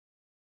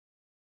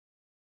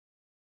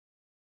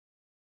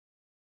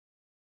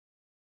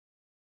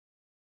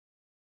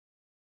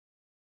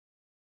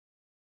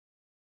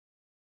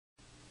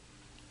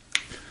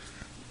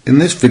In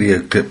this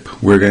video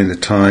clip we're going to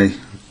tie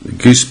the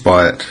Goose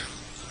Biot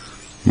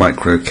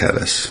Micro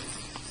Caddis.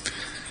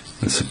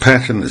 It's a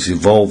pattern that's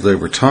evolved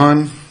over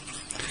time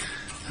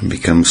and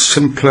becomes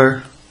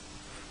simpler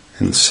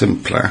and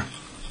simpler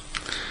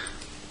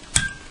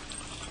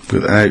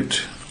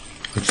without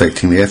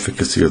affecting the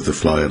efficacy of the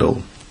fly at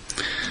all.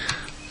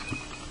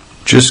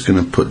 Just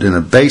going to put in a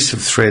base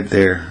of thread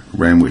there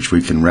around which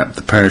we can wrap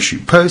the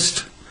parachute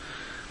post,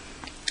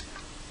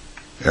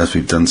 as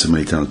we've done so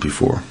many times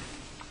before.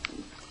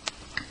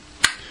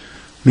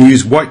 We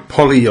use white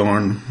poly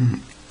yarn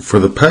for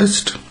the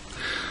post.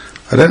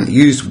 I don't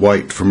use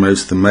white for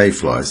most of the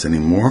mayflies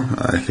anymore.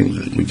 I think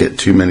that we get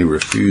too many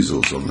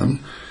refusals on them.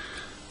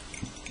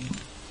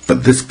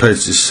 But this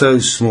post is so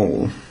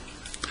small,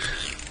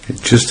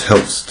 it just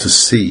helps to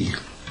see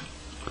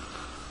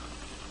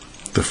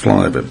the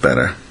fly a bit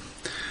better.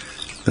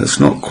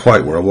 That's not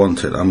quite where I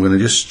want it. I'm going to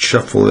just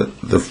shuffle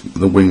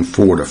the wing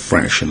forward a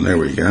fraction. There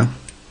we go.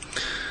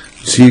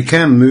 So you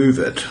can move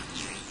it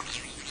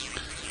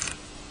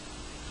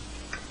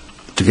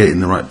to get it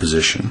in the right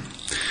position.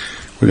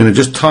 We're going to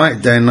just tie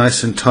it down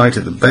nice and tight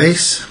at the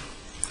base.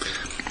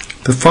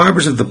 The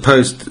fibres of the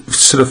post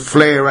sort of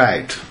flare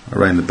out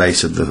around the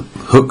base of the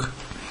hook,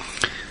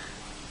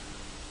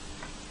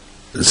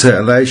 so it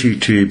allows you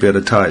to be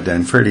able to tie it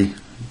down fairly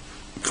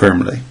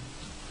firmly.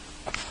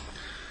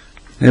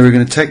 Now we're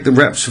going to take the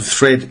wraps of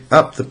thread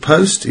up the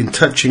post in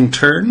touching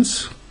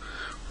turns.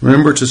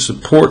 Remember to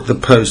support the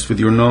post with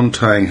your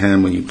non-tying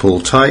hand when you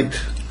pull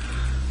tight,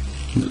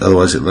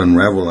 otherwise it will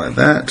unravel like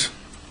that.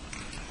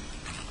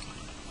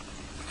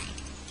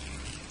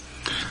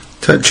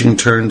 Touching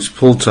turns,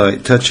 pull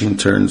tight, touching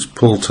turns,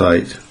 pull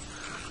tight.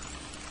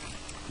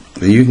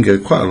 You can go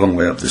quite a long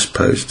way up this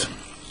post.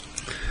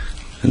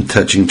 And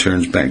touching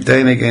turns back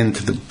down again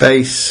to the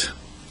base.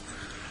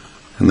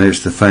 And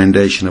there's the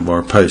foundation of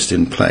our post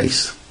in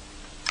place.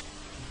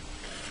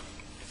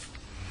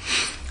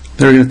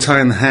 Now we're going to tie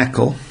in the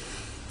hackle.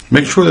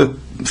 Make sure the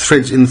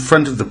thread's in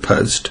front of the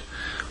post.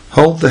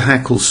 Hold the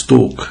hackle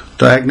stalk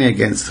diagonally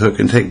against the hook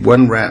and take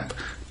one wrap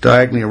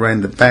diagonally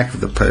around the back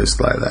of the post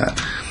like that.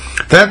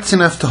 That's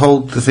enough to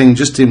hold the thing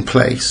just in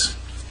place.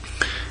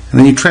 And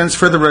then you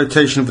transfer the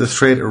rotation of the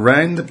thread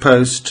around the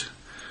post,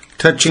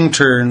 touching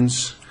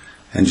turns,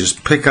 and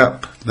just pick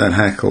up that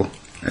hackle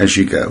as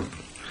you go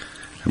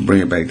and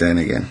bring it back down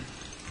again.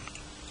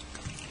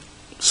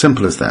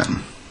 Simple as that.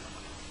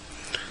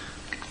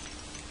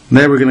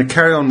 Now we're going to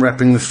carry on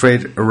wrapping the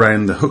thread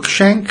around the hook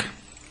shank.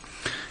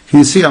 You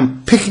can see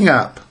I'm picking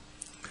up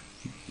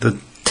the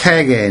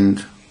tag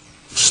end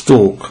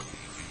stalk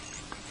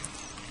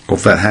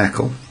of that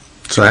hackle.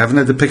 So I haven't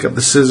had to pick up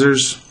the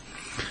scissors,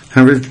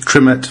 haven't had to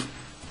trim it,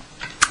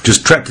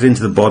 just trapped it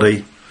into the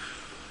body,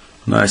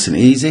 nice and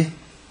easy.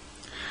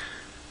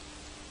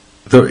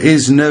 There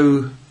is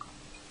no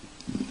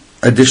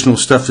additional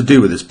stuff to do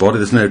with this body.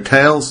 There's no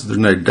tails, there's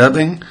no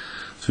dubbing.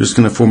 So we're just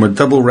going to form a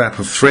double wrap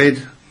of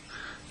thread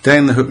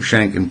down the hook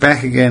shank and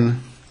back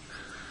again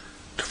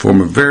to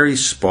form a very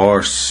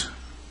sparse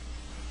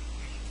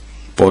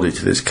body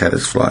to this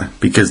caddis fly,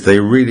 because they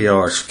really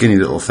are skinny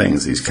little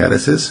things, these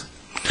caddises.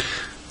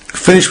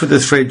 Finish with the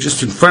thread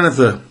just in front of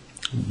the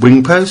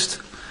wing post,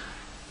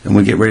 and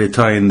we get ready to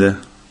tie in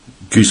the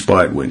Goose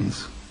Biot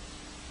wings.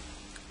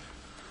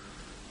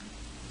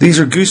 These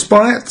are Goose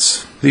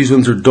Biots. These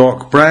ones are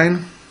dark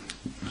brown.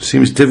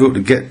 Seems difficult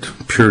to get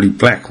purely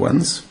black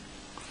ones.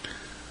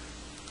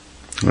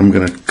 I'm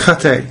going to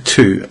cut out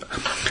two.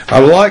 I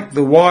like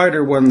the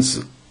wider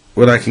ones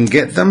when I can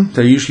get them.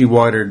 They're usually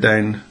wider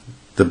down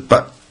the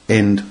butt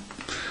end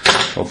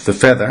of the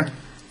feather.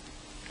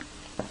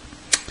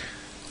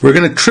 We're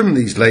going to trim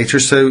these later,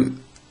 so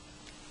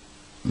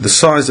the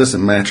size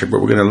doesn't matter, but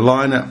we're going to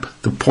line up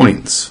the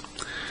points.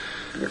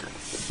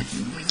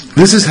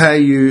 This is how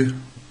you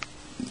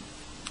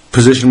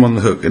position them on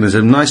the hook, and there's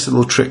a nice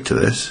little trick to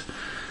this.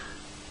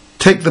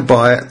 Take the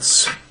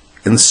biots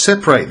and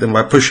separate them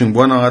by pushing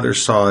one either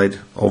side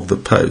of the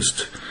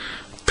post.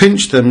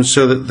 Pinch them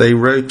so that they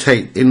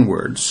rotate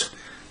inwards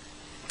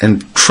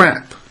and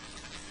trap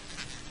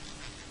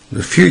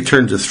with a few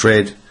turns of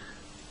thread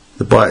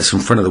the biots in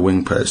front of the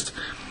wing post.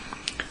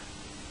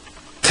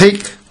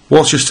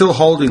 Whilst you're still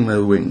holding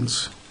the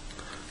wings,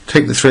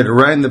 take the thread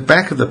around the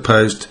back of the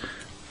post,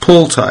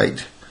 pull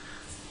tight,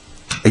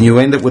 and you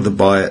end up with the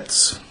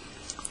biots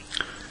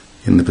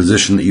in the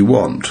position that you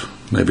want.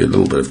 Maybe a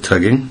little bit of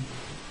tugging.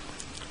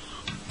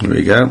 There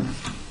we go.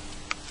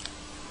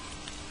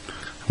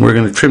 We're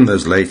going to trim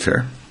those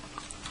later,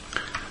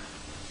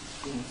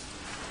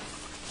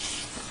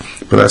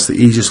 but that's the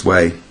easiest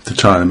way to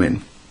tie them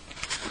in.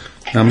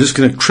 Now I'm just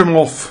going to trim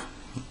off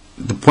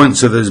the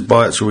points of those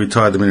biots where we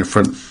tied them in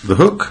front of the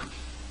hook.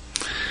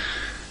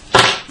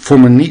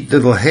 Form a neat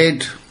little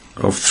head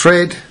of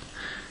thread,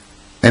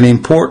 and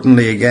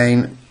importantly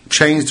again,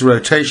 change the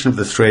rotation of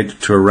the thread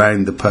to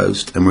around the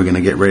post, and we're going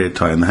to get ready to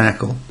tie in the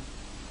hackle.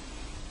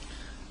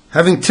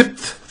 Having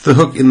tipped the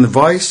hook in the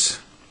vise,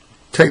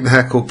 take the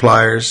hackle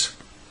pliers,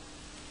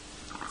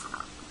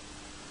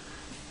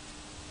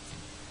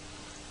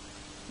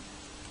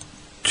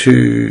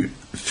 2,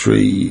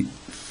 3,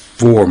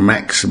 4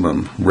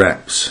 maximum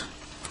wraps,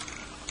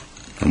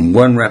 and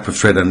 1 wrap of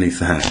thread underneath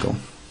the hackle.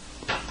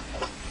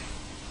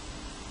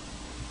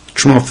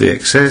 Trim off the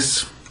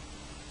excess,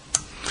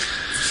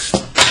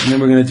 and then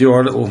we're going to do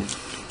our little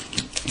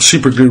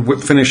super glued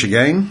whip finish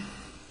again.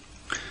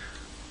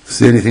 It's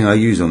the only thing I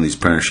use on these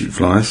parachute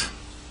flies.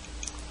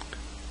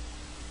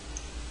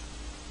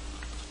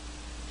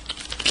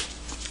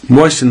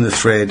 Moisten the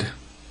thread,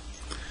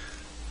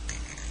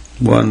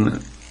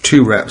 1,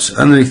 2 wraps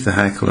underneath the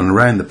hackle and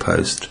around the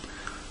post.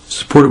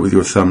 Support it with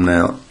your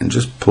thumbnail and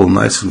just pull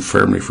nice and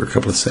firmly for a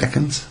couple of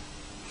seconds.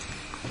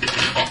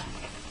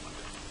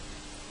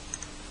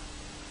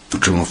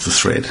 Trim off the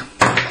thread.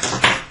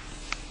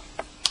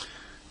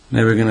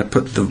 Now we're going to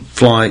put the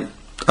fly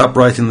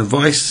upright in the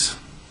vise.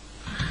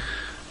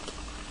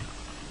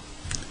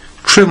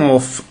 Trim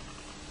off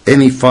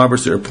any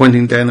fibres that are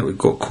pointing down that we've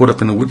got caught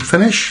up in the whip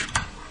finish.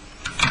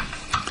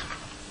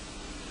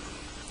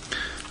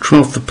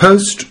 Trim off the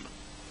post.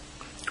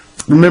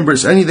 Remember,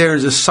 it's only there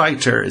as a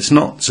sighter. It's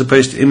not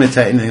supposed to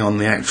imitate anything on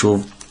the actual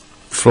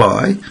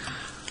fly.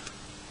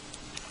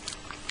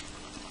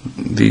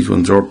 These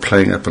ones are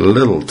playing up a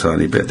little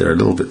tiny bit. They're a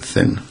little bit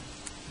thin.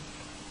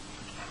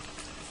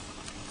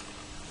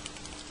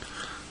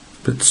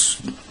 But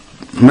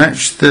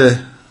match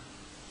the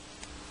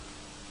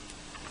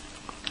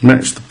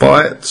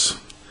biots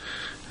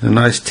in a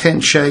nice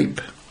tent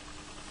shape.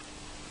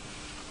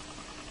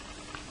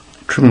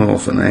 Trim them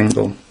off an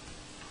angle.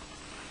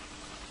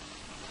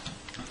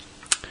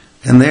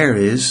 And there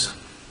is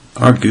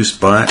our Goose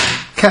Biot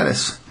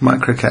Caddis,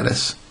 Micro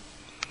Caddis.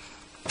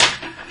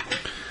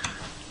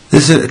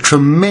 This is a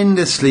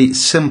tremendously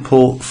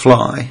simple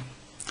fly.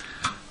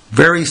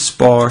 Very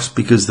sparse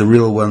because the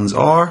real ones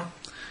are.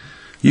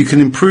 You can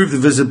improve the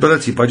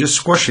visibility by just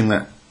squashing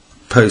that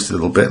post a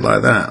little bit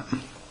like that.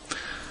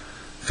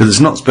 Because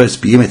it's not supposed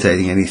to be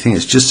imitating anything,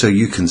 it's just so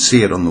you can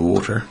see it on the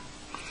water.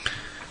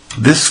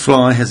 This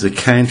fly has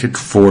accounted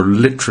for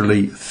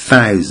literally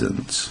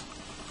thousands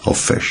of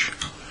fish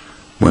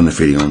when they're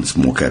feeding on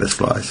small caddis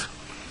flies.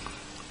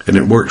 And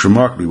it works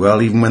remarkably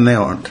well even when they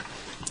aren't.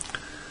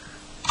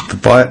 The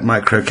Biot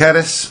Micro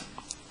Caddis,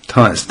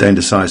 tie it down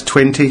to size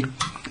 20,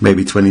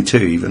 maybe 22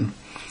 even,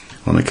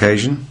 on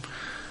occasion.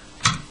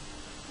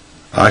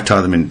 I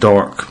tie them in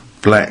dark,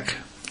 black,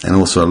 and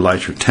also a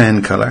lighter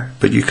tan colour,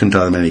 but you can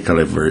tie them any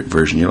colour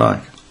version you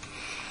like.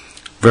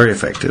 Very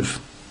effective,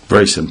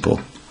 very simple,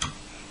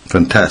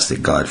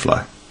 fantastic guide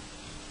fly.